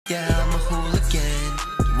Yeah, I'm a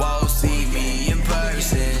hooligan. Won't see me in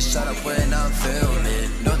person. Shut up when I'm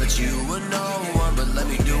filming. Know that you are no one, but let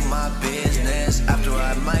me do my business. After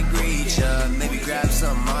I might greet ya, maybe grab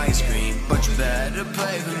some ice cream. But you better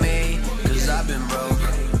play for me, cause I've been broke.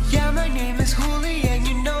 Yeah, my name is Hooligan.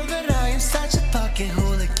 You know that I am such a fucking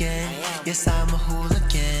hooligan. Yes, I'm a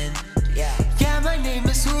hooligan. Yeah, my name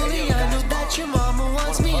is Hooligan. I know that your mama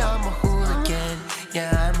wants me. I'm a hooligan.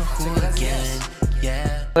 Yeah, I'm a hooligan.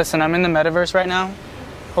 Yeah. Listen, I'm in the metaverse right now.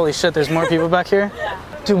 Holy shit, there's more people back here.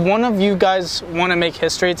 Do one of you guys want to make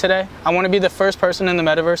history today? I want to be the first person in the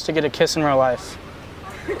metaverse to get a kiss in real life.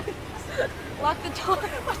 Lock the door.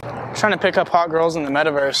 I'm trying to pick up hot girls in the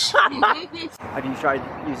metaverse. Have you tried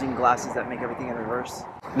using glasses that make everything in reverse?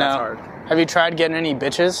 No. That's hard. Have you tried getting any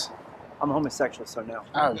bitches? I'm homosexual, so no.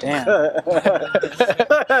 Oh, damn.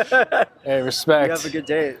 Hey, respect. You have a good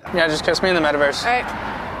day. Yeah, just kiss me in the metaverse. All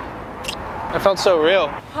right. That felt so real.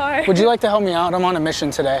 Hi. Would you like to help me out? I'm on a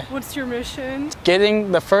mission today. What's your mission?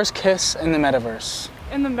 Getting the first kiss in the metaverse.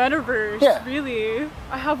 In the metaverse? Yeah. Really?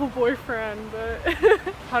 I have a boyfriend, but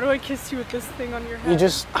how do I kiss you with this thing on your head? You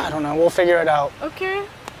just, I don't know, we'll figure it out. Okay.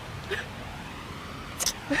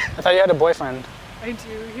 I thought you had a boyfriend. I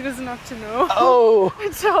do. He doesn't have to know. Oh.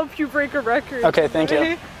 To help you break a record. Okay, thank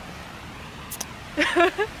you.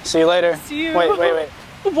 See you later. See you. Wait.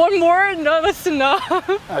 One more? No, that's enough.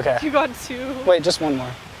 Okay. You got two. Wait, just one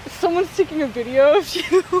more. Someone's taking a video of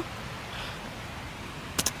you.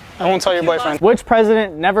 I won't tell your boyfriend. Which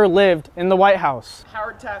president never lived in the White House?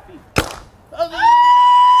 Howard Taffy.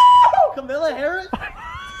 Camilla Harris?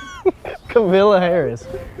 Camilla Harris.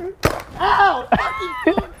 Ow!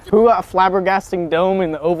 Who got a flabbergasting dome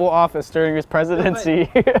in the Oval Office during his presidency?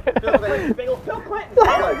 Bill Clinton.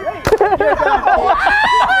 You're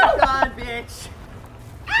done, bitch.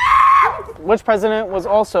 Which president was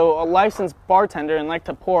also a licensed bartender and liked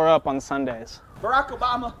to pour up on Sundays? Barack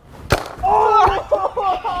Obama.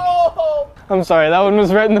 I'm sorry, that one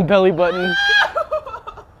was right in the belly button.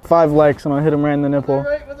 5 likes and I'll hit him right in the nipple. Was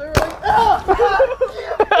I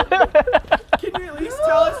right? Can you at least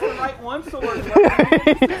tell us the right one so we're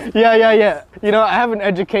Yeah. You know, I have an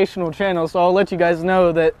educational channel, so I'll let you guys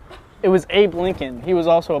know that it was Abe Lincoln. He was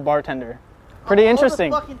also a bartender. Pretty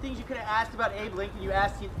interesting. All the fucking things you could have asked about Abe Lincoln, you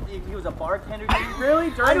asked if he was a bartender.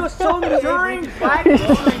 Really? I know so many during Black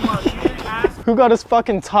History Month. You didn't ask. Who got his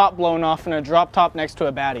fucking top blown off in a drop top next to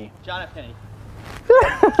a baddie? John F. Kennedy.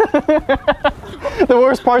 The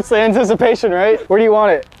worst part's the anticipation, right? Where do you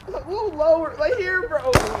want it? Ooh, lower, right here,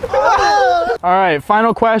 bro. All right,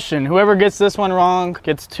 final question. Whoever gets this one wrong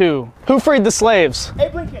gets 2. Who freed the slaves?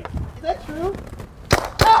 Abe Lincoln. Is that true?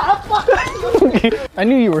 I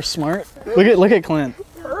knew you were smart. Look at Clint.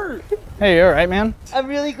 Hurt. Hey, you all right, man? I'm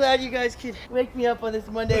really glad you guys could wake me up on this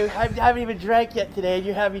Monday. I haven't even drank yet today, and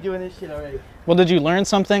you have me doing this shit already. Well, did you learn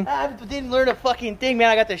something? I didn't learn a fucking thing, man.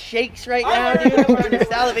 I got the shakes right now, dude. I'm starting to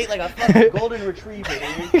salivate like a fucking golden retriever,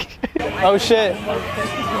 dude. Oh, shit.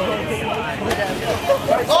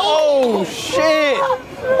 Oh, shit.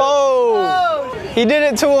 Oh. He did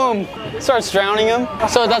it to him. Starts drowning him.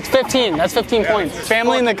 So that's 15. That's 15 points.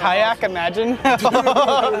 Family in the kayak, imagine.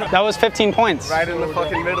 That was 15 points. Right in the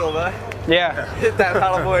fucking middle, man. Yeah. Hit that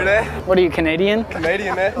paddleboard, eh? What are you, Canadian?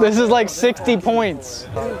 Canadian, eh? This is like 60 points.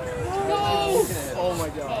 Oh my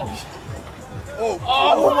god. Oh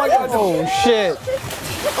my god. Oh shit.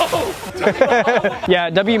 Yeah,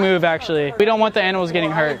 W move actually. We don't want the animals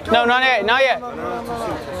getting hurt. No, not yet, not yet.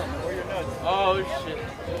 Oh shit.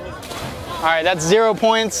 All right, that's 0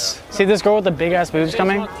 points. See this girl with the big ass boobs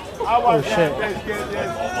coming? Oh shit.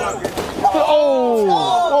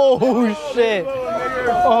 Oh shit.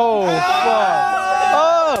 Oh fuck.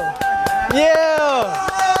 Oh yeah.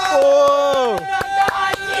 Oh.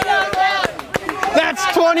 That's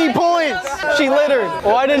 20 points. She littered.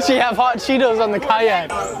 Why did she have hot Cheetos on the kayak?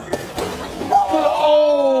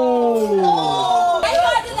 Oh. I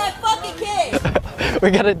got to that fucking kid. We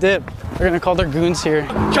gotta dip. We're gonna call their goons here.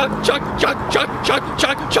 Chuck, chuck, chuck, chuck, chuck,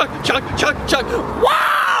 chuck, chuck, chuck, chuck, chuck.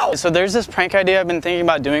 Wow! So there's this prank idea I've been thinking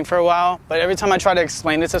about doing for a while, but every time I try to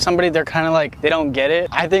explain it to somebody, they're kind of like, they don't get it.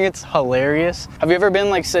 I think it's hilarious. Have you ever been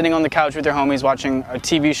like sitting on the couch with your homies watching a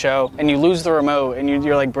TV show and you lose the remote and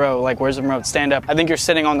you're like, bro, like where's the remote? Stand up. I think you're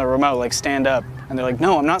sitting on the remote, like stand up. And they're like,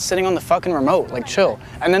 no, I'm not sitting on the fucking remote, like chill.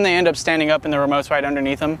 And then they end up standing up and the remote's right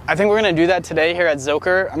underneath them. I think we're gonna do that today here at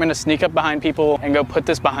Zoker. I'm gonna sneak up behind people and go put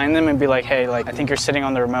this behind them and be like, hey, like I think you're sitting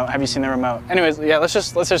on the remote. Have you seen the remote? Anyways, yeah, let's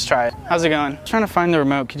just try it. How's it going? I'm trying to find the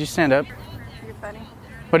remote. Could you stand up? You're funny.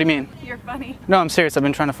 What do you mean? You're funny. No, I'm serious. I've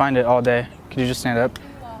been trying to find it all day. Could you just stand up?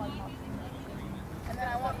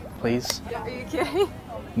 Please? Are you kidding?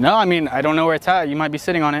 No, I mean, I don't know where it's at. You might be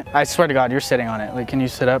sitting on it. I swear to God, you're sitting on it. Like, can you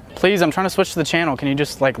sit up? Please, I'm trying to switch to the channel. Can you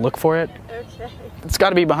just like look for it? Okay. It's got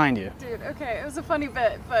to be behind you. Dude, okay, it was a funny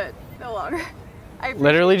bit, but no longer.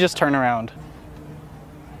 Literally just turn around.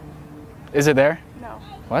 Is it there? No.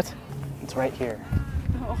 What? It's right here.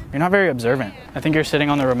 No. You're not very observant. I think you're sitting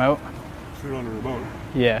on the remote. Sit on the remote.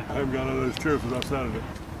 Yeah. I haven't got out of those chairs since I sat in it.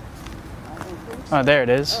 Oh, there it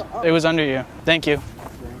is. It was under you. Thank you.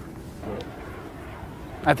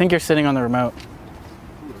 I think you're sitting on the remote.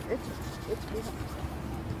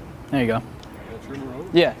 There you go. That's your remote?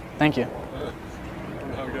 Yeah, thank you.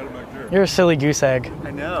 How we got it back there? You're a silly goose egg.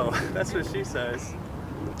 I know. That's what she says.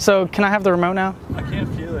 So, can I have the remote now? I can't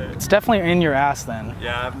feel it. It's definitely in your ass then.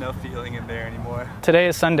 Yeah, I have no feeling in there anymore. Today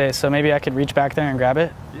is Sunday, so maybe I could reach back there and grab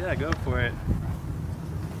it? Yeah, go for it.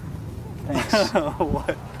 Thanks.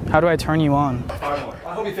 What? How do I turn you on?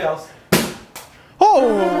 I hope he fails.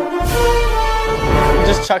 Oh!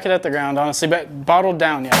 Just chuck it at the ground, honestly, but bottled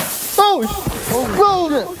down, yeah.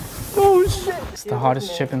 Oh shit! It's the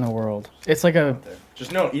hottest chip in the world. It's like a...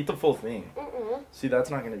 Just no, eat the full thing. See, that's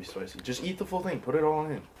not gonna be spicy. Just eat the full thing. Put it all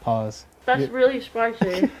in. Pause. That's really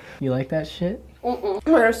spicy. You like that shit?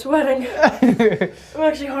 I'm sweating. I'm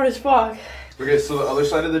actually hard as fuck. Okay, so the other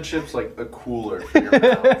side of the chip's like a cooler for your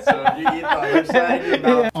mouth. So if you eat the other side, your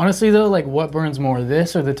mouth... Honestly though, like what burns more,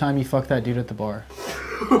 this or the time you fucked that dude at the bar?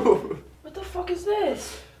 What the fuck is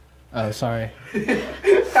this? Oh, sorry.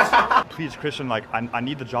 Please, Christian, like, I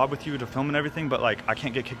need the job with you to film and everything, but, like, I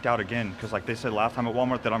can't get kicked out again. Because, like, they said last time at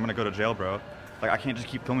Walmart that I'm going to go to jail, bro. Like, I can't just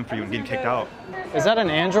keep filming for you and getting kicked out. Is that an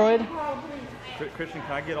Android? Christian,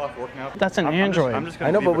 can I get off working out? That's an Android. I'm just I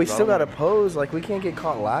know, but we still got to pose. Like, we can't get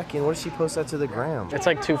caught lacking. What if she posts that to the gram? It's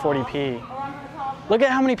like 240p. Look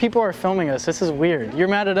at how many people are filming us. This is weird. You're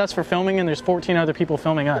mad at us for filming and there's 14 other people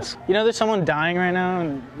filming us. You know there's someone dying right now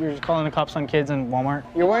and you're just calling the cops on kids in Walmart?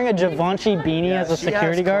 You're wearing a Givenchy beanie as a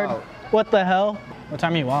security guard? What the hell? What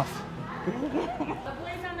time are you off?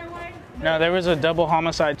 No, there was a double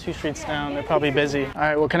homicide 2 streets down. They're probably busy. All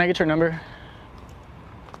right, well, can I get your number?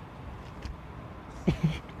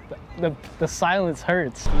 the silence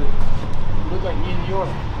hurts. You look like me in New York.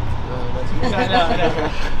 I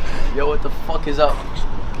know. Yo, what the fuck is up?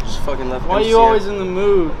 Just fucking left. Why are you always in the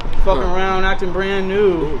mood? Fucking around, acting brand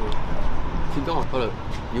new. Keep going. Hold up.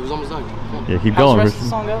 You was almost done. Come on. Yeah, keep How's going. the rest of the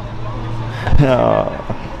song go? I don't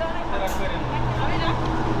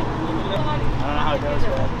know how it goes,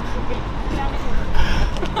 bro.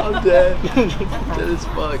 I'm dead. Dead as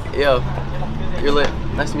fuck. Yo, you're lit.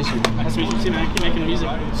 Nice to meet you. Nice to meet you too, man. Keep making music.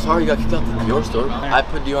 Sorry you got kicked out the Dior store. I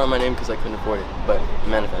put Dior on my name because I couldn't afford it, but it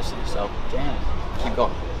manifested, so. Damn. Keep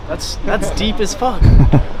going. That's deep as fuck.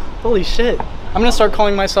 Holy shit. I'm gonna start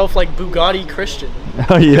calling myself like Bugatti Christian.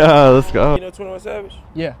 Oh yeah, let's go. You know 21 Savage?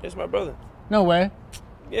 Yeah. It's my brother. No way.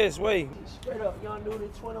 Yes, way. Straight up, young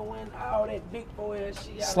dude, 21, all that big boy and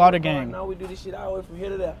shit. Slaughter Gang. Now we do this shit all the way from here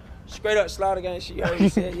to there. Straight up Slaughter Gang shit. You already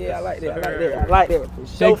said, yeah, I like that. I like that. I like that. For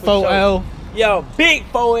sure, Big 4L. Yo, big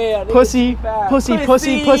 4L. Pussy, pussy,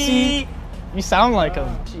 pussy, pussy. You sound like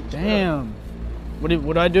him. Damn. What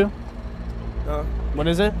do I do? Huh? What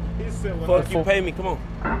is it? Fuck you, pay me. Come on.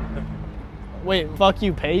 Wait, fuck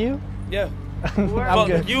you, pay you? Yeah. Fuck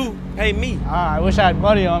Fuck you, pay me. I wish I had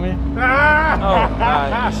money on me. Oh,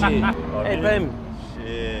 alright, shit. Hey, pay me.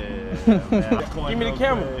 Shit. Give me the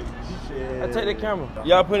camera. I take the camera.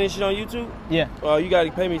 Y'all putting this shit on YouTube? Yeah. Oh, you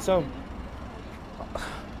gotta pay me something.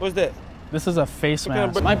 What's that? This is a face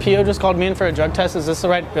mask. My PO just called me in for a drug test. Is this the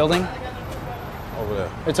right building? Over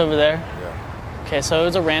there. It's over there? Yeah. Okay, so it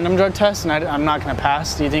was a random drug test and I'm not gonna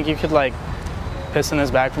pass. Do you think you could like piss in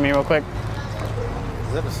this bag for me real quick?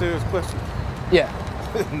 Is that a serious question? Yeah.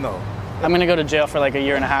 No. I'm gonna go to jail for like 1.5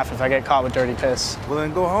 years if I get caught with dirty piss. Well,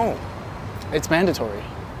 then go home. It's mandatory.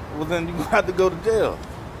 Well, then you're gonna have to go to jail.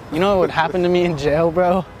 You know what would happen to me in jail,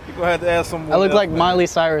 bro? You're gonna have to ask someone I look else, like man. Miley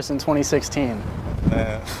Cyrus in 2016.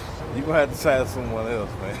 Man, you're gonna have to ask someone else,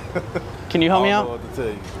 man. Can you help me out? I don't know what to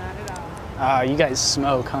tell you. You guys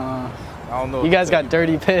smoke, huh? I don't know. You guys got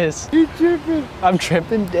dirty piss. You tripping? I'm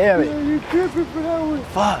tripping, damn it. Yeah, you tripping for that one.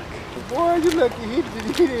 Fuck. Boy, you lucky he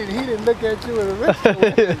didn't look at you with a rest.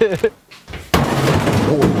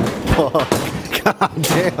 Oh, fuck. God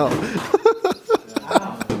damn.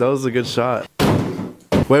 That was a good shot.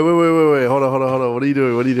 Wait. Hold on. What are you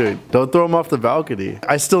doing? Don't throw him off the balcony.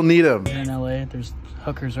 I still need him. In LA, there's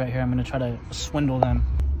hookers right here. I'm gonna try to swindle them.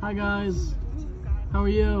 Hi guys. How are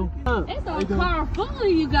you? It's a car full of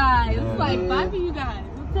you guys. It's like 5 of you guys.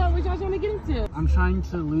 What's up? What y'all trying to get into? I'm trying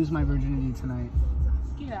to lose my virginity tonight.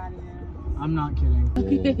 Get out of here. I'm not kidding.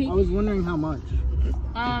 I was wondering how much.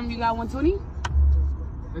 You got 120?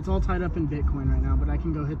 It's all tied up in Bitcoin right now, but I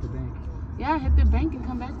can go hit the bank. Yeah, hit the bank and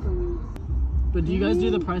come back for me. But do you guys do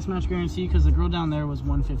the price match guarantee? Because the girl down there was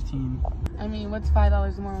 $115. I mean, what's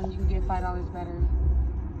 $5 more when you can get $5 better?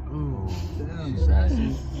 Oh, damn,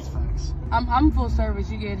 sassy. That's facts. I'm full service.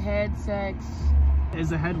 You get head, sex. Is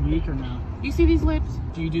the head weak or no? You see these lips?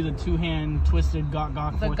 Do you do the two-hand twisted gok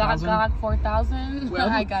 4000? The gok 4000? Well,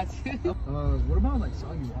 I got you. What about like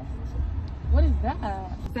soggy waffles? What is that?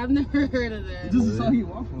 I've never heard of that. This is soggy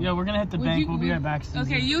waffle. Yeah, we're gonna hit the bank. We'll be right back. Susie.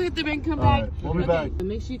 Okay, you hit the bank, come back. We'll be back.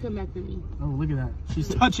 Make sure you come back to me. Oh, look at that. She's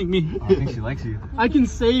touching me. I think she likes you. I can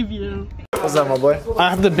save you. What's up, my boy? I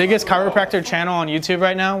have the biggest chiropractor channel on YouTube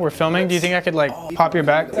right now. We're filming. Do you think I could like pop your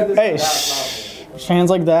back? Hey, shh. Hands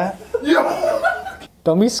like that.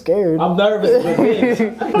 Don't be scared. I'm nervous.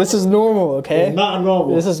 This is normal, okay? It's not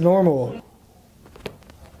normal. This is normal.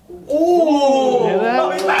 Oh! Hear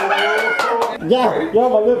that? Yeah,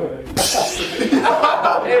 my liver.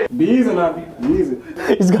 Be easy now. Be easy.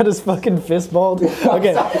 He's got his fucking fist balled.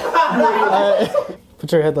 Okay.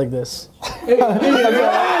 Put your head like this. I'm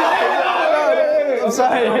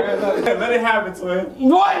sorry. Let it happen, twin.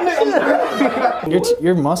 What?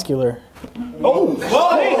 You're muscular. Oh!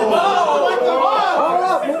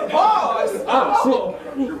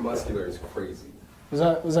 Your muscular is crazy. Was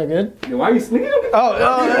that good? Yeah, why are you sneaking? Oh,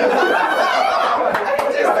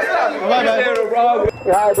 my bad.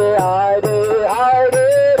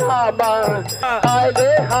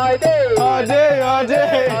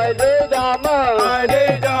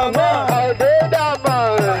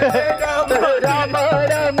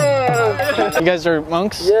 You guys are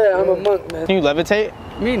monks? Yeah, I'm a monk, man. Can you levitate?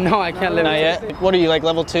 Me? No, I can't levitate. Not yet? What are you, like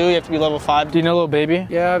level 2? You have to be level 5? Do you know Lil Baby?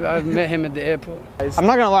 Yeah, I've met him at the airport. I'm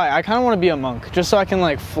not gonna lie, I kind of want to be a monk, just so I can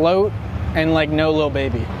like float and like know Lil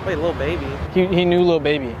Baby. Wait, Lil Baby? He knew Lil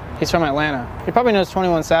Baby. He's from Atlanta. He probably knows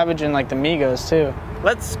 21 Savage and like the Migos too.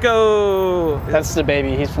 Let's go. That's the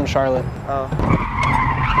Baby. He's from Charlotte. Oh.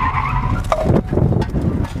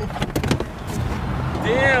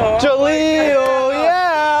 Damn. Jaleel,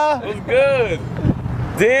 yeah. It was good.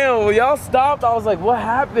 Damn, when y'all stopped, I was like, what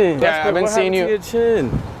happened? Yeah, I've been seeing you. To your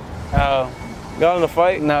chin? Oh. Got in a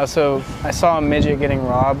fight? No, so I saw a midget getting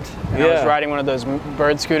robbed. And I was riding one of those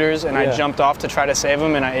bird scooters and I jumped off to try to save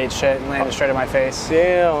him and I ate shit and landed straight in my face.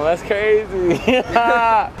 Damn, that's crazy.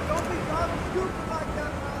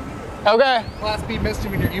 Okay. Class B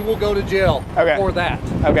misdemeanor. You will go to jail for that.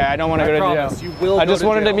 Okay, I don't want to go to promise, jail. You will I just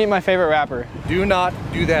wanted jail. to meet my favorite rapper. Do not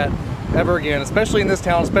do that ever again, especially in this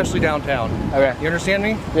town, especially downtown. Okay. You understand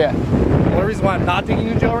me? Yeah. The only reason why I'm not taking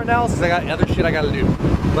you to jail right now is because I got other shit I got to do.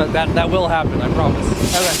 But that will happen, I promise.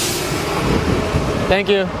 Okay. Thank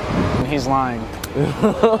you. He's lying.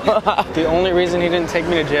 The only reason he didn't take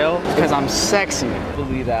me to jail is because I'm sexy. I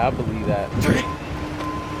believe that, I believe that.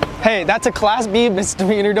 Hey, that's a Class B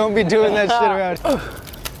misdemeanor. Don't be doing that shit around.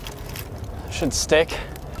 Should stick.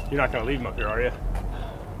 You're not gonna leave him up here, are you?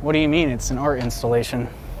 What do you mean? It's an art installation.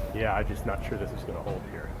 Yeah, I'm just not sure this is gonna hold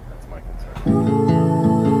here. That's my concern.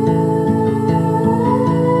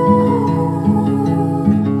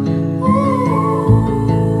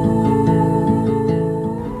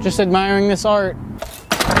 Just admiring this art.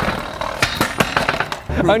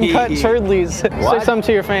 Uncut Churdleys. Say something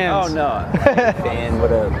to your fans. Oh no. Fan,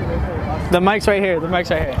 what up? The mic's right here. The mic's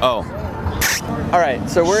right here. Oh. All right,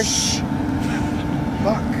 so we're...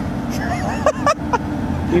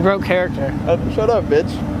 You broke character. Shut up,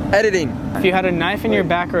 bitch. Editing. If you had a knife in your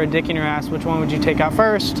back or a dick in your ass, which one would you take out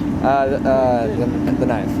first? The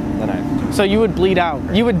knife. The knife. So you would bleed out.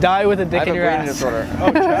 You would die with a dick in your I have a ass. bleeding disorder.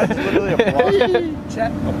 Oh, Chad's literally a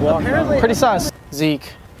block. Chat. Pretty sus.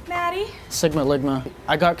 Zeke. Maddie. Sigma Ligma.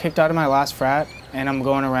 I got kicked out of my last frat, and I'm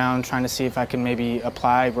going around trying to see if I can maybe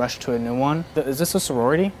rush to a new one. Is this a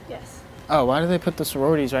sorority? Yes. Oh, why do they put the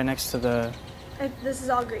sororities right next to the... This is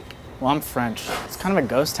all Greek. Well, I'm French. It's kind of a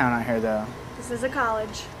ghost town out here, though. This is a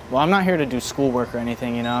college. Well, I'm not here to do schoolwork or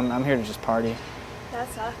anything, you know? I'm here to just party. That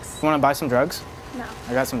sucks. You want to buy some drugs? No.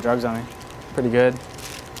 I got some drugs on me. Pretty good.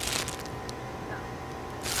 No.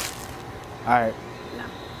 All right. No.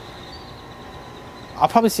 I'll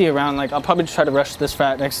probably see you around. Like, I'll probably try to rush this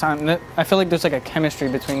frat next time. I feel like there's like a chemistry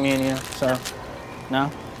between me and you, so.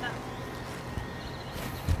 No? No.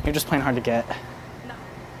 You're just playing hard to get. No.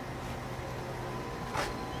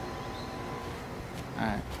 All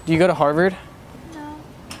right. Do you go to Harvard? No.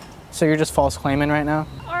 So you're just false claiming right now?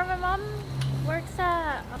 Or my mom works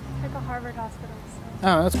at like a Harvard hospital. So.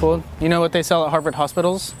 Oh, that's cool. You know what they sell at Harvard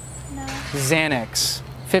hospitals? No. Xanax.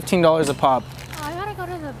 $15 a pop. Oh, I gotta go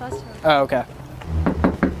to the bus stop. Oh, okay.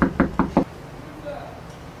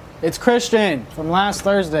 It's Christian from last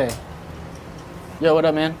Thursday. Yo, what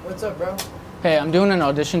up, man? What's up, bro? Hey, I'm doing an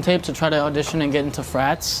audition tape to try to audition and get into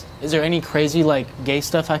frats. Is there any crazy, like, gay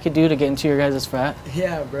stuff I could do to get into your guys' frat?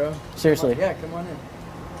 Yeah, bro. Seriously? Yeah, come on in.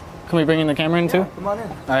 Can we bring in the camera in too? Come on in.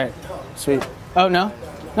 All right, sweet. Oh, no?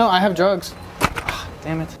 No, I have drugs.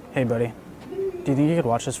 Damn it. Hey, buddy. Do you think you could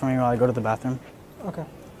watch this for me while I go to the bathroom? Okay.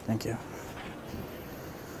 Thank you.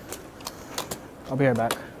 I'll be right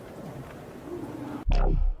back.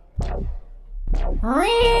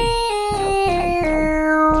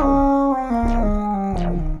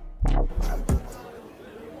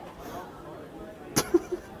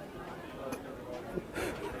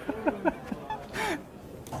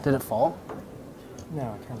 Did it fall? No,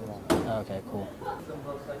 I turned it on. Oh, okay, cool.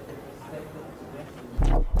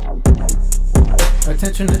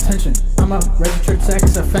 Attention, attention. I'm a registered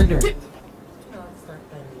sex offender.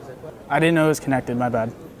 I didn't know it was connected, my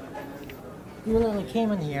bad. You literally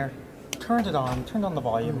came in here, turned it on, turned on the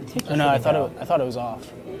volume. Take Oh, no, I thought it was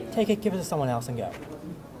off. Take it, give it to someone else and go.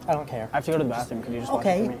 I don't care. I have to go to the bathroom. Could you just watch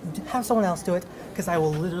it for me? Have someone else do it, because I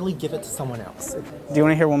will literally give it to someone else. Do you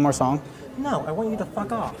want to hear one more song? No, I want you to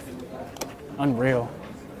fuck off. Unreal.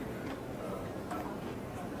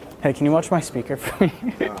 Hey, can you watch my speaker for me?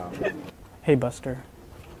 Hey, Buster.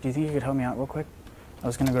 Do you think you could help me out real quick? I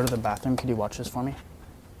was gonna go to the bathroom. Could you watch this for me?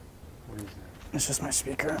 What is it? It's just my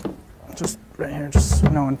speaker. Just right here. Just so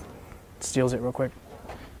no one steals it real quick.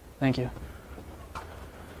 Thank you.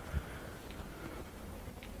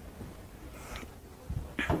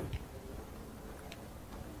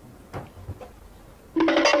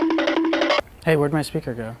 Hey, where'd my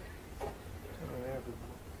speaker go?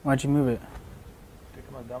 Why'd you move it? You think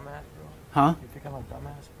I'm a dumbass, bro? Huh? You think I'm a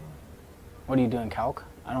dumbass, bro? What are you doing, calc?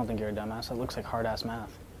 I don't think you're a dumbass. It looks like hard-ass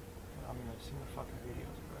math. I mean, I've seen the fucking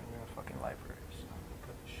videos, bro. You're in a fucking library, so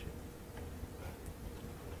cut the shit.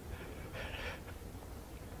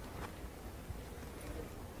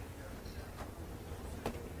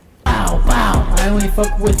 Bow, bow. I only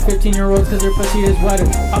fuck with 15-year-olds because their pussy is wetter.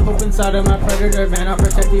 Hop up inside of my predator, man. I'll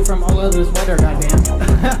protect you from all of this weather, goddamn.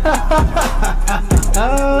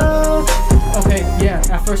 Okay, yeah.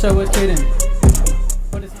 At first I was kidding.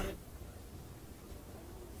 But it's not.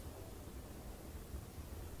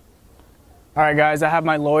 All right, guys, I have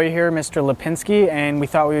my lawyer here, Mr. Lipinski, and we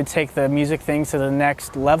thought we would take the music thing to the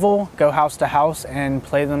next level, go house to house, and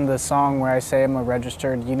play them the song where I say I'm a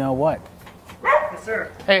registered you-know-what. Yes,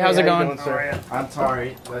 sir. Hey, how's it going? I'm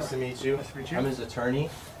Tari. Nice to meet you. Nice to meet you. I'm his attorney.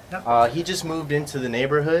 Yep. He just moved into the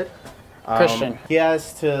neighborhood. Christian. He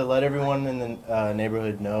has to let everyone in the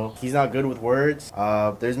neighborhood know. He's not good with words.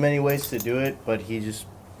 There's many ways to do it, but he just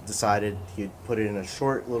decided he'd put it in a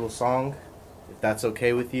short little song, if that's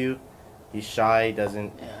okay with you. He's shy, he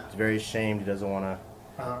doesn't, he's very ashamed, he doesn't want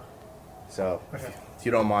to. So, if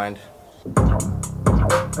you don't mind.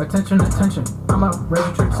 Attention, attention. I'm a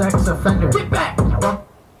registered sex offender. Get back!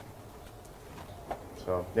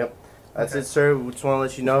 So, yep. That's it, sir. We just want to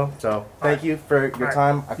let you know. So, thank you for your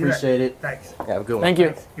time. I appreciate it. Thanks. Yeah, have a good one. Thank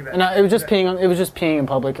you. And it was just peeing. It was just peeing in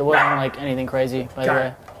public. It wasn't like anything crazy, by the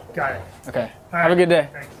way. Got it. Okay. Have a good day.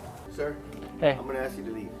 Sir, Hey. I'm going to ask you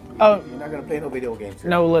to leave. Oh. You're not going to play no video games. Sir.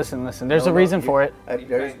 No, listen. There's a reason for it.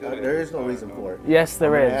 There is no reason for it. Yes,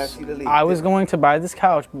 there I'm gonna is. ask you to leave. I was going to buy this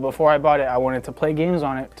couch, but before I bought it, I wanted to play games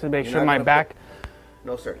on it to make You're sure not my gonna back.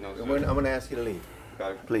 No, sir. I'm going to ask you to leave.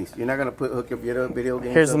 Please. You're not going to hook your video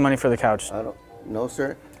games Here's up? the money for the couch. No,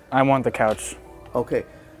 sir. I want the couch. Okay.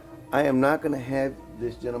 I am not going to have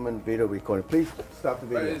this gentleman video recorded. Please stop the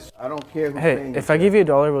video. I don't care who's Hey, paying if you, I give you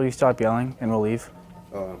 $1, will you stop yelling and we'll leave?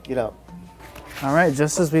 Get out. All right,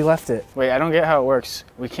 just as we left it. Wait, I don't get how it works.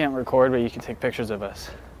 We can't record, but you can take pictures of us.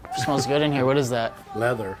 It smells good in here. What is that?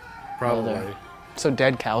 Leather, probably. Leather. So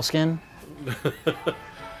dead cow skin?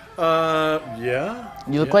 Yeah.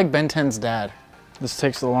 You look like Ben 10's dad. This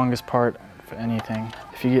takes the longest part for anything.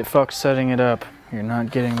 If you get fucked setting it up, you're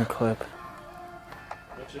not getting the clip.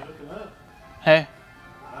 What you looking up? Hey.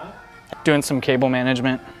 Huh? Doing some cable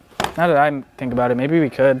management. Now that I think about it, maybe we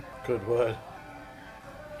could. Could what?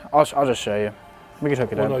 I'll just show you. We could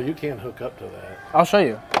hook it Well, up. no, you can't hook up to that. I'll show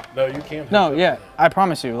you. No, you can't. Hook No, up yeah, to that. I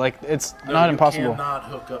promise you. Like, it's not impossible. You cannot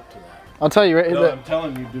hook up to that. I'll tell you. Right, No, I'm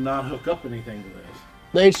telling you, do not hook up anything to this.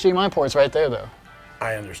 the HDMI port's right there, though.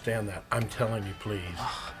 I understand that. I'm telling you, please.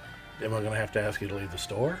 Am I going to have to ask you to leave the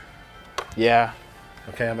store? Yeah.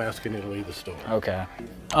 Okay, I'm asking you to leave the store. Okay.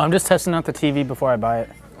 I'm just testing out the TV before I buy it.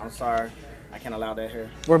 I'm sorry. I can't allow that here.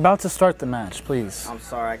 We're about to start the match, please. I'm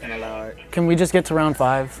sorry. I can't allow it. Can we just get to round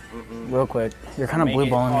 5 real quick? You're kind of Make blue it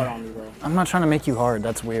balling hard me. on me, bro. I'm not trying to make you hard.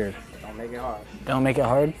 That's weird. Don't make it hard. Don't make it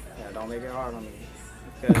hard? Yeah, don't make it hard on me.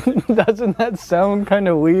 Doesn't that sound kind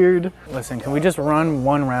of weird? Listen, can we just run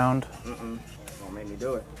one round? Don't make me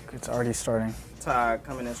do it. it's already starting. Todd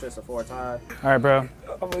coming in straight to 4 Todd. All right, bro.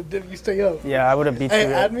 I'm gonna dip you stay up. Yeah, I would have beat you.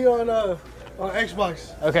 Hey, add me on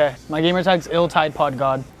Xbox. Okay, my gamer tag's Ill-Tide Pod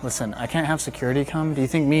God. Listen, I can't have security come. Do you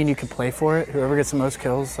think me and you could play for it? Whoever gets the most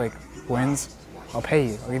kills, like, wins. I'll pay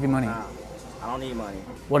you. I'll give you money. Nah, I don't need money.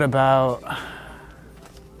 What about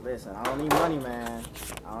Listen, I don't need money, man.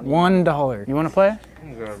 I don't need $1? You want to play?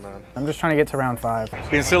 I'm good, man. I'm just trying to get to round 5.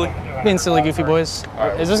 Being silly? Being silly, goofy boys.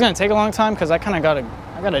 Right. Is this gonna take a long time? Cause I kind of got a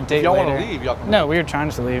date y'all later. want to leave, y'all can No, we were trying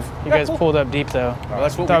to leave. You guys cool. pulled up deep though.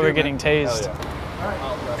 That's what Thought we do, were getting man. tased. Hell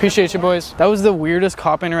yeah. Appreciate you, boys. That was the weirdest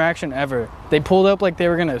cop interaction ever. They pulled up like they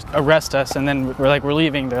were gonna arrest us, and then we're like, we're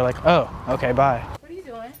leaving. They're like, oh, okay, bye. What are you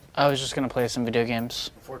doing? I was just gonna play some video games.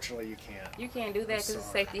 Unfortunately, you can't. You can't do that because it's a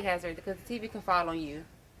safety hazard, because the TV can fall on you.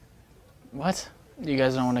 What? You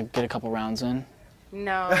guys don't want to get a couple rounds in?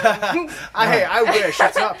 No. I wish.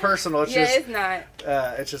 It's not personal. It's yeah, just, it's not.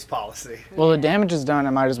 it's just policy. Well, the damage is done. I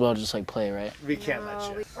might as well just like play, right? We can't let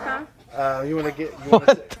you. Huh? You want to get?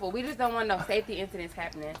 Well, we just don't want no safety incidents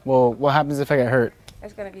happening. Well, what happens if I get hurt?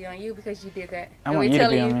 That's gonna be on you because you did that. I want you to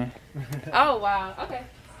be on me. Oh wow. Okay.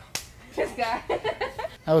 This guy.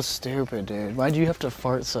 That was stupid, dude. Why'd you have to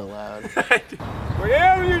fart so loud?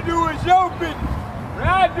 Whatever you do is your business. What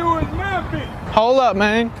I do is my business. Hold up,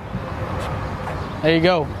 man. There you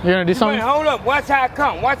go. You're gonna do something? Wait, hold up. Watch how I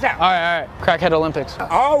come. Watch out. All right. Crackhead Olympics. I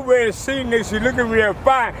already seen this. She looking real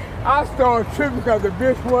fine. I started tripping because the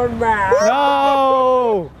bitch wasn't mine.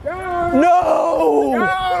 No! No!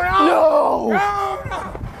 No!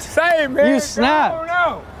 Say, man. You snapped.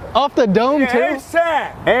 Off the dome, too?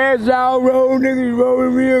 A-side. As y'all roll, niggas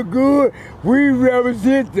rolling real good, we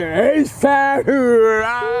represent the A-side hood.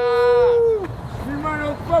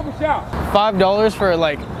 $5 for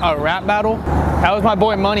like a rap battle? That was my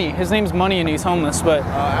boy Money. His name's Money and he's homeless, but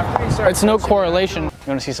it's no correlation. You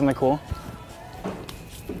wanna see something cool?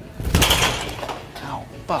 Ow,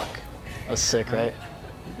 fuck. That was sick, right?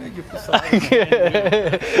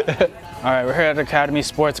 All right, we're here at Academy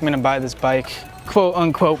Sports. I'm gonna buy this bike. Quote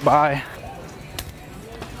unquote buy.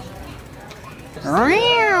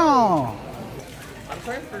 I'm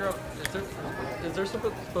trying to figure out, is there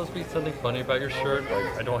supposed to be something funny about your shirt?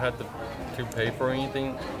 Like, I don't have to pay for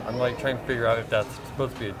anything. I'm like trying to figure out if that's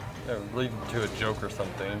supposed to be leading to a joke or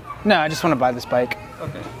something. No, I just want to buy this bike.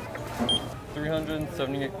 Okay.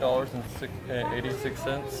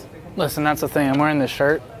 $378.86. Listen, that's the thing. I'm wearing this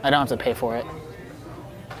shirt. I don't have to pay for it.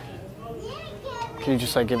 Can you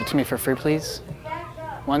just like give it to me for free, please?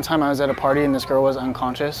 One time I was at a party and this girl was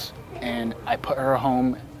unconscious and I put her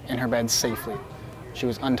home in her bed safely. She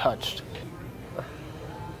was untouched.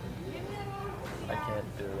 I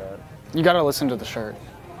can't do that. You gotta listen to the shirt,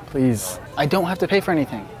 please. I don't have to pay for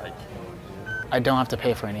anything. I don't have to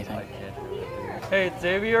pay for anything. Hey, it's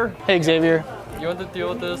Xavier. Hey, Xavier. You want to deal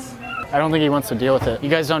with this? I don't think he wants to deal with it.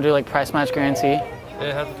 You guys don't do like price match guarantee?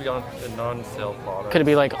 It has to be on a non-sale product. Could it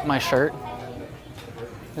be like my shirt?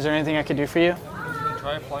 Is there anything I could do for you?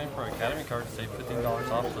 Try applying for an Academy card to save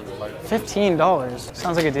 $15 off for the bike. $15?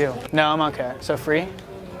 Sounds like a deal. No, I'm okay. So free?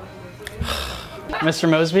 Mr.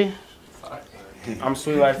 Mosby? I'm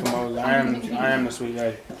Sweet Life from Mosby. I am the sweet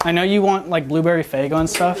guy. I know you want like blueberry Faygo and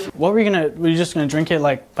stuff. What were you just gonna drink it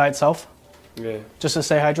like by itself? Yeah. Just to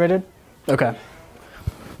stay hydrated? Okay.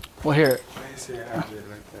 Well here,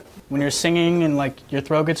 when you're singing and like your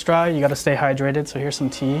throat gets dry, you gotta stay hydrated. So here's some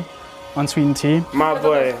tea, unsweetened tea. My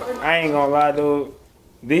boy, I ain't gonna lie, dude.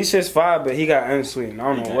 These shit's fine, but he got unsweetened.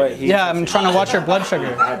 I don't know what he. Yeah, I'm trying to watch your blood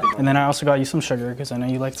sugar. And then I also got you some sugar because I know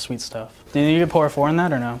you like the sweet stuff. Do you need to pour 4 in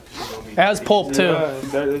that or no? It has pulp too. Yeah,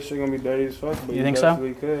 this shit gonna be dirty as fuck. But You think so?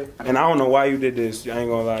 Could. And I don't know why you did this. I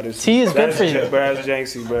ain't gonna lie. This tea is good for you. Bro, that's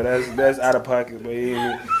janky, bro. That's out of pocket. But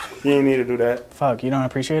you ain't need to do that. Fuck, you don't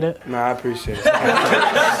appreciate it? Nah, I appreciate it.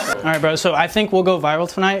 All right, bro. So I think we'll go viral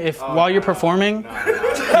tonight if while you're performing, you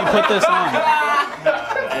put this on.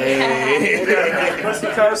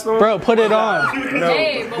 Bro, put it on. No.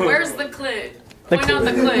 Hey, but where's the clit? Point out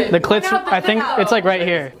the clit. The clit's, I think it's like right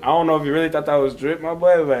here. I don't know if you really thought that was drip, my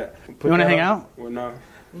boy, but. You want to hang out? Well, no.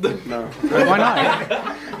 No. Why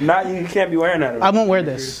not? Not, you can't be wearing that. I won't wear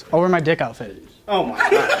this. I'll wear my dick outfit. Oh my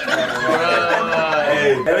God.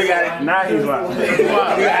 Hey, we got it. Now he's lying.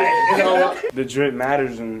 The drip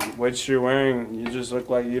matters, and what you're wearing, you just look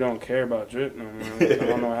like you don't care about drip no more. I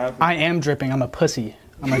don't know what happened. I am dripping. I'm a pussy.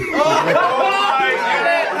 I'm a.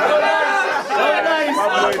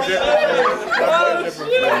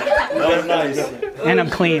 Nice. And I'm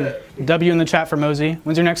clean. W in the chat for Mosey.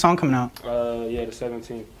 When's your next song coming out? Yeah, the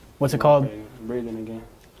 17th. What's it called? Breathing again.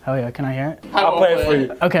 Hell yeah, can I hear it? I'll play it for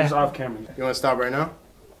you. Okay. Just off camera. You want to stop right now?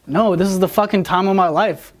 No, this is the fucking time of my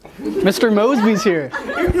life. Mr. Mosby's here.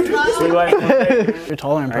 You're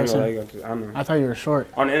taller in person. I thought you were short.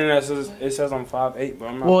 On the internet, it says I'm 5'8", but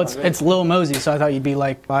I'm not. Well, it's Lil Mosey, so I thought you'd be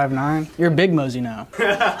like 5'9". You're Big Mosey now.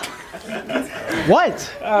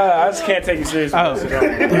 What? I just can't take you seriously. Oh.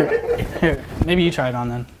 Here, maybe you try it on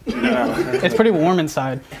then. No. It's pretty warm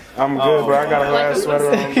inside. I'm good, bro. I got a glass sweater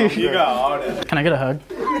on. You got all that. Can I get a hug?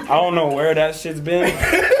 I don't know where that shit's been,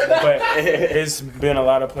 but it's been a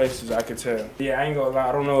lot of places, I could tell. Yeah, I ain't gonna lie.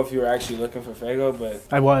 I don't know if you were actually looking for Fago, but...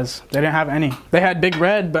 I was. They didn't have any. They had Big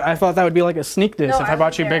Red, but I thought that would be like a sneak diss if I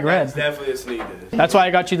brought you Big Red. It's definitely a sneak diss. That's why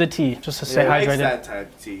I got you the tea, just to stay hydrated. That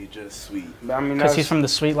type of tea, just sweet. I mean, because he's from the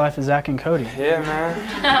sweet life of Zach and Cody. Yeah,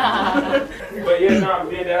 man. But yeah, no,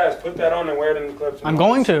 me and Dad, put that on and wear it in the club. I'm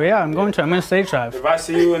going to, yeah, I'm going to. I'm going to stage dive. If I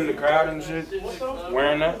see you in the crowd and shit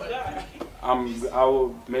wearing that, I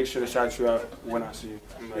will make sure to shout you out when I see you.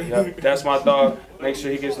 I'm like, yep, that's my dog. Make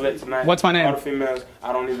sure he gets lit tonight. What's my name? All the females,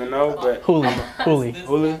 I don't even know, but... Hooligan. Hooli.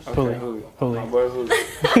 Hooli. Hooli. My boy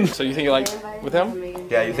Hooli. So you think you're like with him?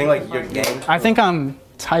 Yeah, you think like you're game? I think I'm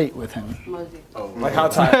tight with him. Like how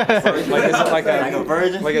tight? Like is it like a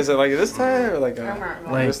virgin? Like is it like this tight or like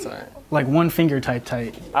this tight? Like one finger tight.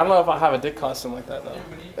 I don't know if I have a dick costume like that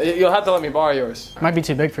though. You'll have to let me borrow yours. Might be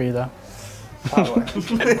too big for you though.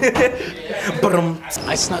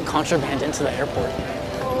 I snuck contraband into the airport.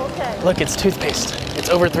 Oh, okay. Look, it's toothpaste. It's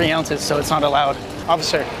over 3 ounces, so it's not allowed.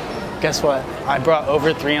 Officer, guess what? I brought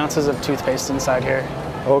over 3 ounces of toothpaste inside here.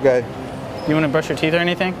 Okay. You want to brush your teeth or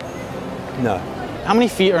anything? No. How many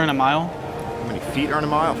feet are in a mile? How many feet are in a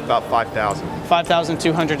mile? About 5,000.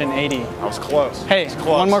 5,280. I was close. Hey,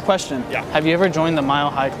 one more question. Yeah. Have you ever joined the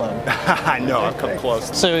Mile High Club? I know, I've come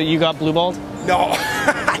close. So you got blue balled? No,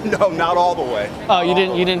 no, not all the way. Oh, you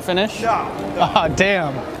didn't finish? No. Oh,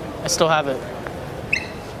 damn. I still have it.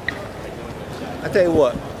 I tell you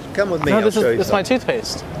what, come with me. No, I'll this show you is my something.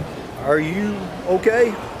 toothpaste. Are you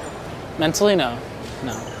okay? Mentally, no.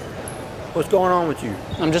 No. What's going on with you?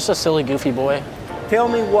 I'm just a silly, goofy boy. Tell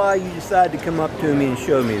me why you decided to come up to me and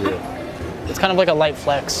show me this. It's kind of like a light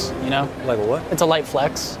flex, you know? Like a what? It's a light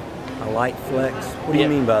flex. A light flex? What do you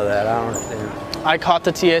mean by that? I don't understand. I caught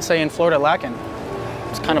the TSA in Florida lacking.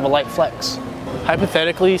 It's kind of a light flex.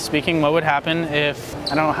 Hypothetically speaking, what would happen if,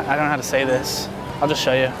 I don't know how to say this. I'll just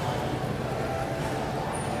show you.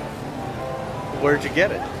 Where'd you get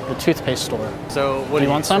it? The toothpaste store. So what Do you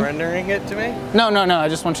want some? surrendering it to me? No, I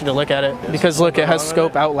just want you to look at it. Because look, it has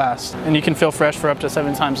scope outlast. And you can feel fresh for up to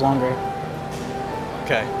 7 times longer.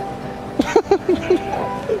 Okay.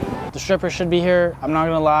 The stripper should be here. I'm not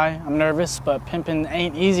gonna lie, I'm nervous, but pimping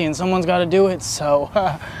ain't easy and someone's gotta do it, so.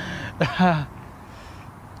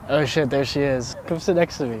 Oh shit, there she is. Come sit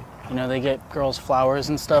next to me. You know, they get girls flowers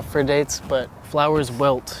and stuff for dates, but flowers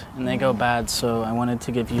wilt and they go bad, so I wanted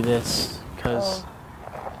to give you this because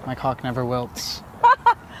my cock never wilts.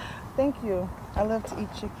 Thank you. I love to eat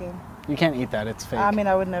chicken. You can't eat that, it's fake. I mean,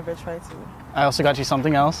 I would never try to. I also got you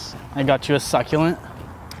something else. I got you a succulent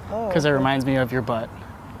because it reminds me of your butt.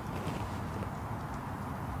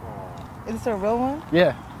 Is this a real one?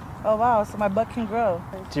 Yeah. Oh wow, so my butt can grow.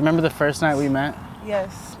 Do you remember the first night we met?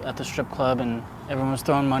 Yes. At the strip club and everyone was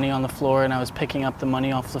throwing money on the floor and I was picking up the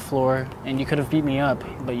money off the floor and you could have beat me up,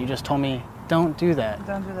 but you just told me, don't do that.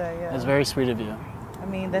 Don't do that, yeah. It's very sweet of you. I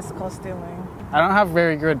mean, that's called stealing. I don't have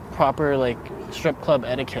very good, proper, like, strip club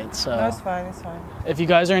etiquette, so. No, it's fine, it's fine. If you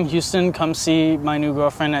guys are in Houston, come see my new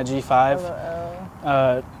girlfriend at G5.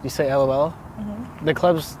 LOL. You say LOL? Mm-hmm. The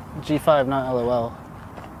club's G5, not LOL.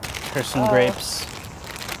 Here's some grapes.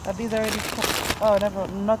 Are these already? Oh, never.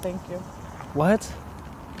 No, thank you. What?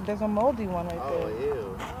 There's a moldy one right there.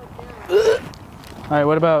 Ew. All right,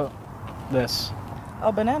 what about this?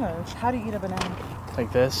 Oh, bananas. How do you eat a banana?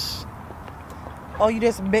 Like this. Oh, you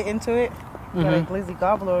just bit into it? Mm-hmm. Got a glizzy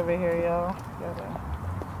gobbler over here, y'all. Gotta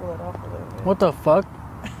pull it off a little bit. What the fuck?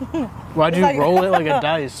 Why'd you roll it like a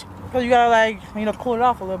dice? Because you gotta, like, you know, cool it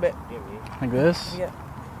off a little bit. Like this? Yeah.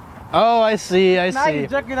 Oh, I see, I Now see. you're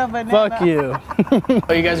jerking a banana. Fuck you.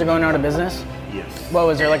 Oh, you guys are going out of business? Yes. What,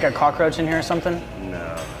 was there like a cockroach in here or something?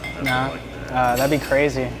 No. No? That'd be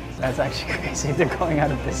crazy. That's actually crazy. They're going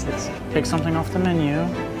out of business. Pick something off the menu.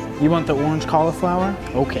 You want the orange cauliflower?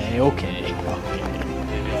 Okay.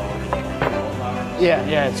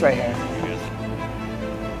 Yeah, it's right here.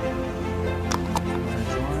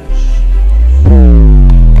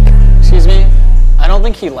 Excuse me? I don't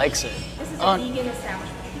think he likes it. This is a vegan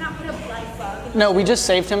establishment. You cannot put a blind bug. No, we just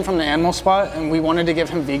saved him from the animal spot and we wanted to give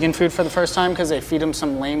him vegan food for the first time because they feed him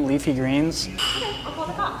some lame leafy greens. Okay, I'll call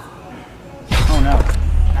the cops. Oh no.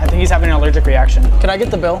 I think He's having an allergic reaction. Can I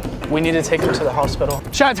get the bill? We need to take him to the hospital.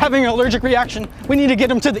 Chad's having an allergic reaction. We need to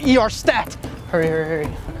get him to the ER stat. Hurry, hurry,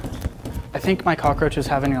 hurry. I think my cockroach is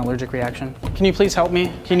having an allergic reaction. Can you please help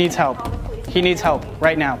me? He needs help. He needs help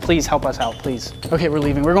right now. Please help us out, please. Okay, we're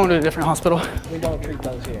leaving. We're going to a different hospital. We don't treat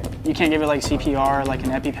those here. You can't give it like CPR, like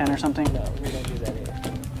an EpiPen or something? No, we don't do that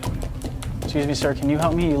here. Excuse me, sir. Can you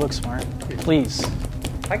help me? You look smart. Please.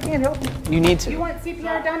 I can't help you. You need to. You want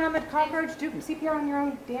CPR done on the cockroach? Do CPR on your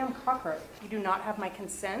own damn cockroach. You do not have my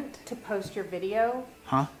consent to post your video.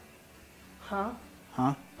 Huh? Huh?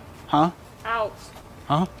 Huh? Huh? Ouch.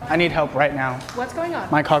 Huh? I need help right now. What's going on?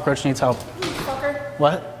 My cockroach needs help. Fucker.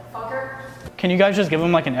 What? Fucker. Can you guys just give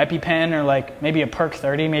him like an EpiPen or like maybe a Perk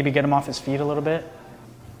 30, maybe get him off his feet a little bit?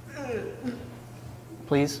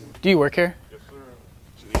 Please? Do you work here? Yes, sir.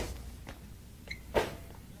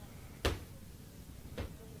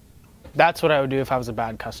 That's what I would do if I was a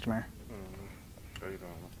bad customer. How you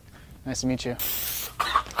doing? Nice to meet you.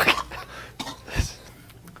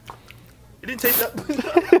 It didn't taste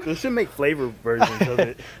that. They should make flavor versions of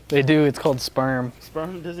it. They do. It's called sperm.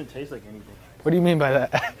 Sperm doesn't taste like anything. What do you mean by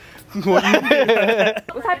that? What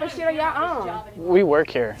type of shit are y'all on? We work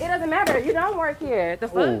here. It doesn't matter. You don't work here. The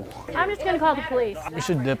fuck? I'm just gonna call the police. We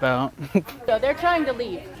should dip out. So they're trying to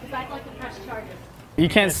leave. You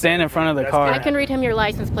can't stand in front of the car. I can read him your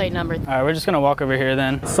license plate number. All right, we're just gonna walk over here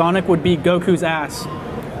then. Sonic would beat Goku's ass.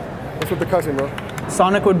 What's with the cussing, bro?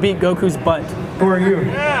 Sonic would beat Goku's butt. Who are you?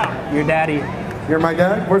 Yeah. Your daddy. You're my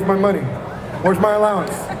dad? Where's my money? Where's my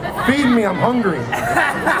allowance? Feed me, I'm hungry.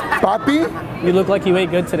 Papi? You look like you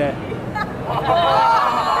ate good today.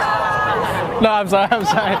 No, I'm sorry.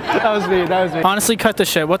 That was me. Honestly, cut the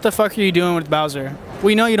shit. What the fuck are you doing with Bowser?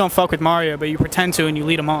 We know you don't fuck with Mario, but you pretend to and you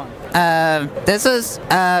lead him on. This is,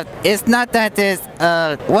 it's not that this,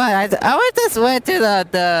 what? I just went to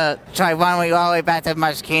the Taiwan, we all the way back to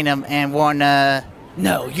Mush Kingdom and won,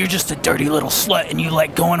 No, you're just a dirty little slut and you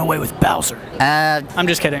like going away with Bowser. I'm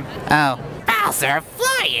just kidding. Oh. Bowser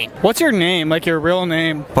flying! What's your name? Like your real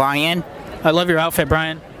name? Brian. I love your outfit,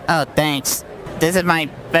 Brian. Oh, thanks. This is my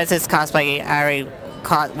bestest cosplay I already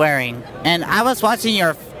caught wearing. And I was watching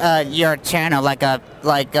your channel, like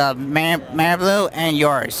Marblue and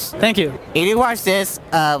yours. Thank you. If you watch this,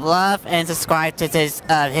 love and subscribe to his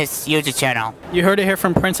YouTube channel. You heard it here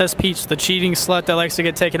from Princess Peach, the cheating slut that likes to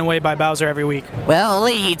get taken away by Bowser every week. Well,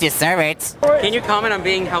 only he deserves it. Can you comment on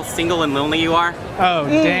being how single and lonely you are? Oh,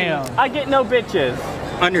 damn. I get no bitches.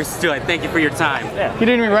 Understood. Thank you for your time. Yeah. He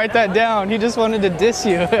didn't even write that down. He just wanted to diss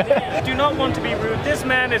you. I do not want to be rude. This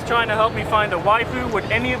man is trying to help me find a waifu. Would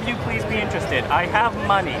any of you please be interested? I have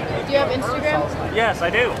money. Do you have Instagram? Yes,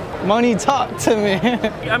 I do. Money, talk to me.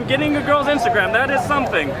 I'm getting a girl's Instagram. That is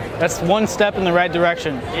something. That's one step in the right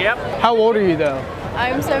direction. Yep. How old are you though?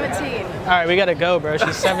 I'm 17. All right, we gotta go, bro.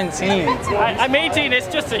 She's 17. I'm 18. It's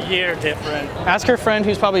just a year different. Ask her friend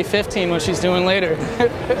who's probably 15 what she's doing later.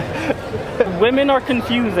 Women are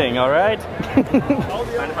confusing, all right?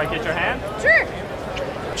 Mind if I kiss your hand? Sure.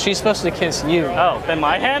 She's supposed to kiss you. Oh, then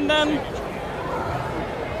my hand then?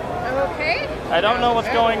 Okay. I don't know what's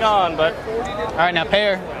going on, but... All right, now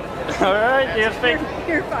pay her. All right, you speak.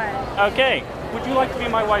 You're fine. Okay. Would you like to be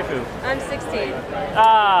my waifu? I'm 16.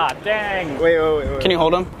 Ah, dang. Wait. Can you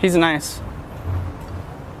hold him? He's nice.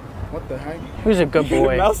 What the heck? He's a good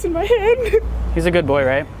boy. Mouse in my hand. He's a good boy,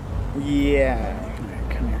 right? Yeah.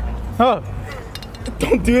 Come here. Oh.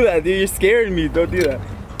 Don't do that, dude. You're scaring me. Don't do that.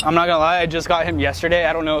 I'm not gonna lie, I just got him yesterday.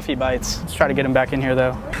 I don't know if he bites. Let's try to get him back in here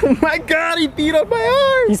though. Oh my god, he beat up my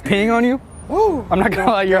arm. He's peeing on you? Oh. I'm not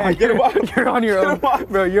gonna lie, you're on your own.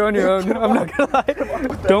 Bro, you're on your own. I'm not gonna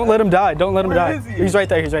lie. Don't let him die. Don't let him die. Is he? He's right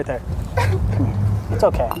there. He's right there. It's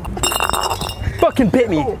okay. Fucking bit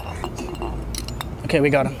me. Okay, we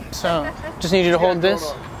got him. So, just need you to hold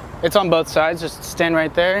this. It's on both sides. Just stand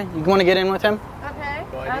right there. You want to get in with him? Okay.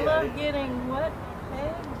 I love getting what?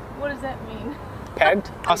 Pegged? What does that mean?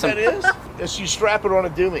 Pegged? Awesome. What that is you strap it on a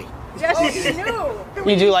dummy. Yes, you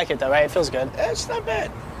knew. You do like it though, right? It feels good. It's not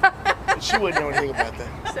bad. She wouldn't know anything about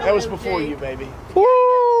that. That was before you, baby. Woo!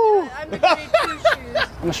 I'm the grade 2 shoes.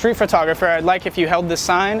 I'm a street photographer. I'd like if you held this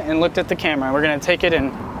sign and looked at the camera. We're gonna take it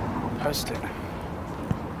and post it.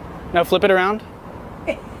 Now flip it around.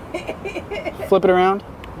 Flip it around.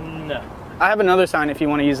 No. I have another sign if you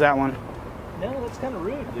want to use that one. No, that's kind of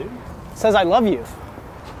rude, dude. It says I love you.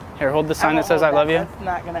 Here, hold the sign that says I love you. That's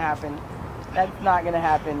not gonna happen. That's not gonna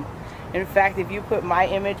happen. In fact, if you put my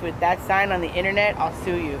image with that sign on the internet, I'll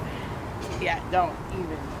sue you. Yeah, don't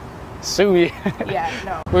even. Sue me. Yeah,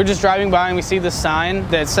 no. We're just driving by and we see this sign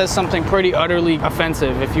that says something pretty utterly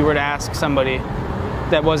offensive if you were to ask somebody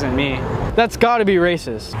that wasn't me. That's gotta be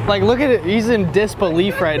racist. Like, look at it, he's in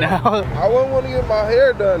disbelief right now. I wouldn't want to get my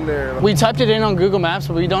hair done there. We typed it in on Google Maps,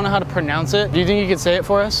 but we don't know how to pronounce it. Do you think you could say it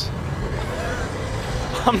for us?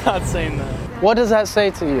 I'm not saying that. What does that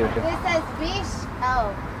say to you? It says bish.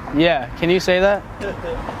 Oh. Yeah, can you say that?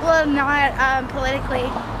 Well, not politically.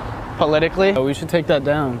 Politically? Oh, we should take that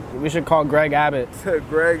down. We should call Greg Abbott.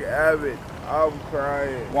 Greg Abbott, I'm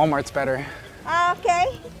crying. Walmart's better.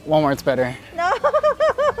 Okay. Walmart's better. No.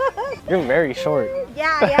 You're very short.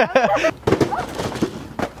 Yeah.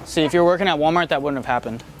 See, if you're working at Walmart, that wouldn't have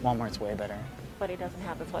happened. Walmart's way better. But it doesn't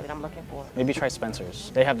have the toy that I'm looking for. Maybe try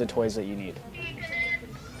Spencer's. They have the toys that you need.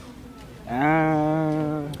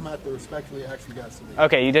 I'm gonna have to respectfully ask you guys to leave.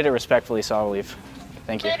 Okay, you did it respectfully, so I'll leave.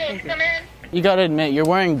 Thank you. You gotta admit, you're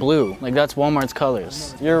wearing blue. Like, that's Walmart's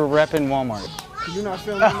colors. You're repping Walmart. You're not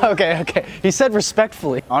feeling that? Okay. He said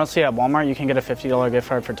respectfully. Honestly, at Walmart, you can get a $50 gift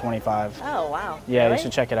card for $25. Oh, wow. Yeah, Really? you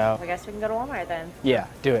should check it out. I guess we can go to Walmart then. Yeah,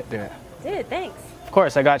 do it. Dude, thanks. Of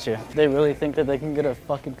course, I got you. They really think that they can get a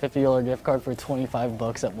fucking $50 gift card for 25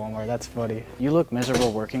 bucks at Walmart. That's funny. You look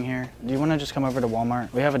miserable working here. Do you want to just come over to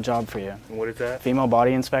Walmart? We have a job for you. What is that? Female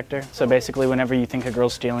body inspector. So basically, whenever you think a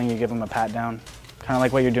girl's stealing, you give them a pat down. Kind of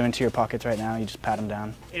like what you're doing to your pockets right now. You just pat them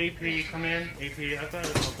down. AP, come in. AP, I've got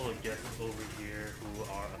a couple of guests over here who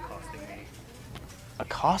are accosting me.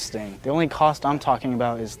 Accosting? The only cost I'm talking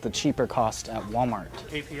about is the cheaper cost at Walmart.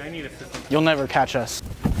 AP, I need assistance. You'll never catch us.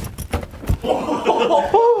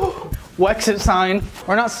 Exit sign.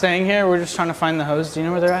 We're not staying here. We're just trying to find the hose. Do you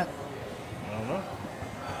know where they're at? I don't know.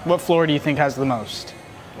 What floor do you think has the most?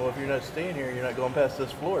 Well, if you're not staying here, you're not going past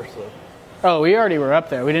this floor, so. Oh, we already were up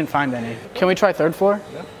there. We didn't find any. Can we try third floor?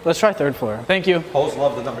 Yeah. Let's try third floor. Thank you. Hoes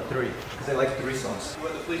love the number 3 because they like threesomes. You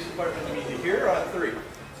want the police department to meet you here or on 3?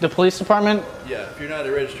 The police department? Yeah, if you're not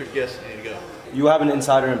a registered guest, you need to go. You have an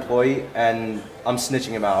insider employee, and I'm snitching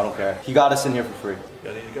him out. I don't care. He got us in here for free.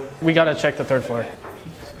 You need to go. We gotta check the third floor.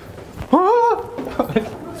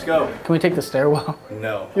 Let's go. Can we take the stairwell?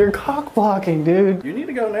 No. You're cock blocking, dude. You need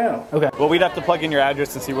to go now. Okay. Well, we'd have to plug in your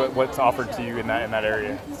address and see what's offered to you in that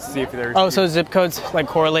area. See if there's. Oh, so zip codes like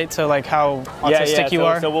correlate to like how autistic you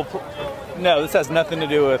are? So we'll. No, this has nothing to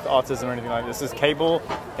do with autism or anything like this. This is cable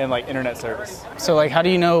and like internet service. So like, how do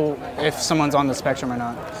you know if someone's on the spectrum or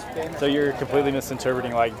not? So you're completely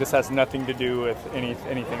misinterpreting. Like this has nothing to do with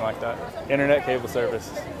anything like that. Internet cable service.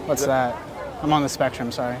 What's that? I'm on the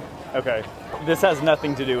spectrum. Sorry. Okay. This has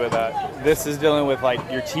nothing to do with that. This is dealing with like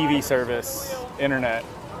your TV service, internet.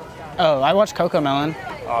 Oh, I watch Cocomelon.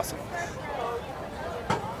 Awesome.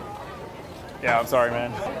 Yeah, I'm sorry,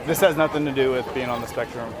 man. This has nothing to do with being on the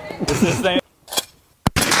spectrum. This is saying.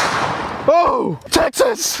 Oh,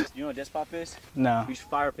 Texas! You know what disc pop is? No. You should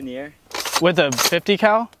fire up in the air. With a 50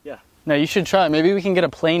 cal? Yeah. No, you should try. Maybe we can get a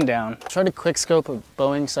plane down. Try to quick scope a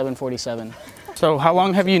Boeing 747. So how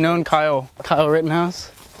long have you known Kyle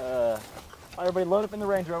Rittenhouse? Everybody load up in the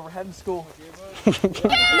Range Rover, heading to school. Nobody loves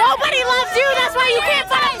you. That's why you can't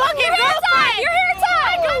find a fucking girlfriend. Your hair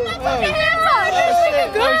tie. I got my fucking hair tie.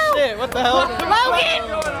 Oh shit! What the hell?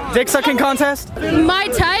 Logan. Dick sucking contest? My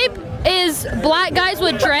type is black guys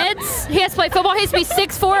with dreads. He has to play football. He has to be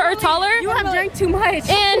 6'4" or taller. You have drank too much.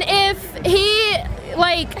 And if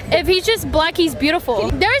he's just black, he's beautiful.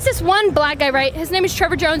 There's this one black guy, right? His name is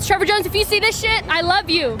Trevor Jones. Trevor Jones, if you see this shit, I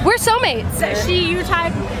love you. We're soulmates. Is she your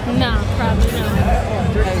type? No, probably not.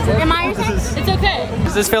 Am I your type? It's okay.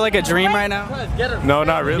 Does this feel like a dream right now? No,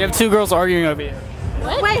 not really. You have two girls arguing over you.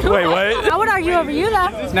 What? Wait, what? I would argue over you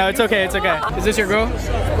though. No, it's okay, it's okay. Is this your girl?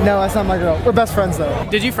 No, that's not my girl. We're best friends though.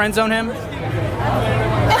 Did you friend zone him?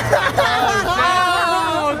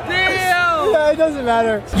 Yeah, it doesn't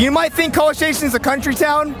matter. You might think College Station is a country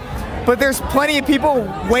town, but there's plenty of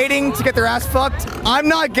people waiting to get their ass fucked. I'm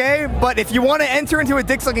not gay, but if you want to enter into a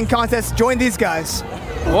dick sucking contest, join these guys.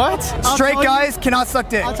 What? Straight guys cannot suck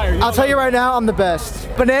dick. I'll tell you right now, I'm the best.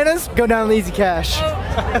 Bananas, go down to easy cash.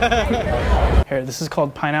 Here, this is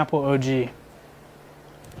called Pineapple OG.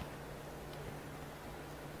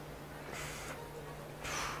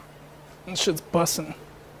 This shit's bussin'.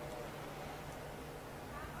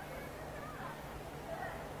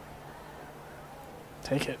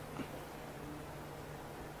 Take it.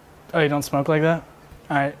 Oh, you don't smoke like that?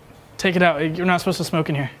 All right, take it out. You're not supposed to smoke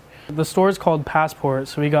in here. The store is called Passport,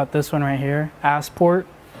 so we got this one right here. Assport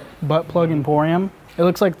Butt Plug Emporium. It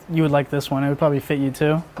looks like you would like this one. It would probably fit you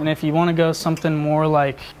too. And if you want to go something more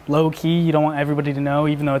like low key, you don't want everybody to know,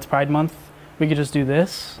 even though it's Pride Month, we could just do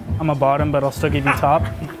this. I'm a bottom, but I'll still give you top.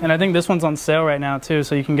 And I think this one's on sale right now too,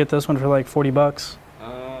 so you can get this one for like 40 bucks.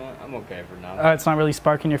 I'm okay for now. It's not really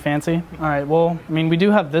sparking your fancy? All right, well, I mean, we do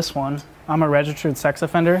have this one. I'm a registered sex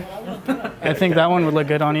offender. I think that one would look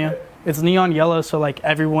good on you. It's neon yellow, so like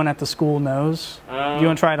everyone at the school knows. You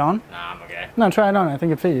want to try it on? Nah, I'm okay. No, try it on. I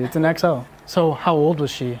think it fit you. It's an XL. So how old was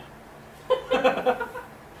she?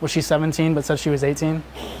 Was she 17 but said she was 18?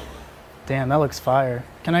 Damn, that looks fire.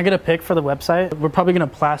 Can I get a pic for the website? We're probably gonna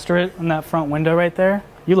plaster it in that front window right there.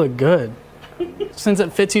 You look good. Since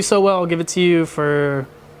it fits you so well, I'll give it to you for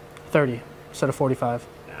 30 instead of 45.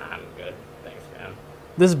 Nah, I'm good. Thanks, man.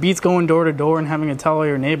 This beats going door to door and having to tell all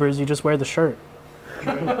your neighbors you just wear the shirt.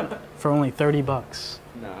 For only 30 bucks.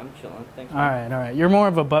 No, I'm chilling. Thanks. All right. You're more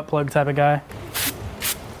of a butt plug type of guy.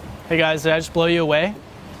 Hey guys, did I just blow you away?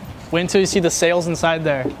 Wait until you see the sales inside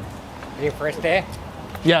there. Your first day?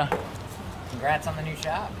 Yeah. Congrats on the new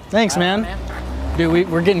shop. Thanks, man. Dude,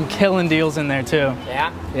 we're getting killing deals in there too.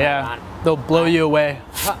 Yeah? Yeah. They'll blow you away.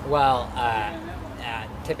 Well,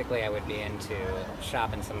 typically I would be into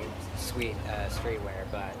shopping some sweet streetwear,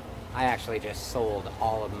 but I actually just sold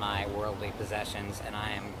all of my worldly possessions and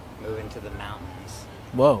I am moving to the mountains.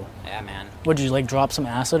 Whoa. Yeah, man. Would you like drop some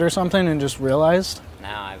acid or something and just realized?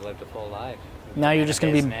 Now I've lived a full life. Now you're just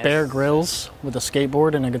gonna be Bear Grylls with a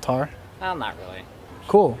skateboard and a guitar? Well, not really.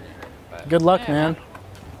 Cool. But, good luck, yeah, man.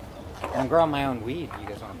 I'm growing my own weed. You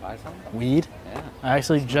guys want to buy some? Weed? Yeah. I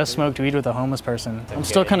actually just smoked weed with a homeless person. It's I'm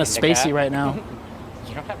still good kind of indica. spacey right now.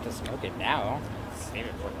 You don't have to smoke it now. Save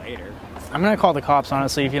it for later. I'm gonna call the cops,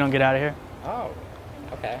 honestly, if you don't get out of here. Oh,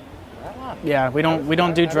 okay. Right on. Yeah, we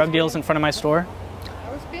don't do drug deals in front of my store.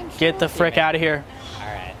 I was being Get the frick out of here. All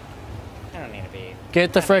right. I don't need to be.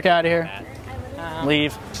 Get the frick out of here.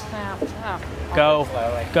 Leave. Go.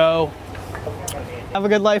 Go. Have a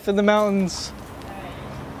good life in the mountains.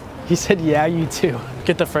 He said, yeah, you too.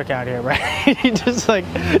 Get the frick out of here, right? He just like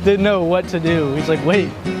didn't know what to do. He's like, wait,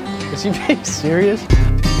 is he being serious?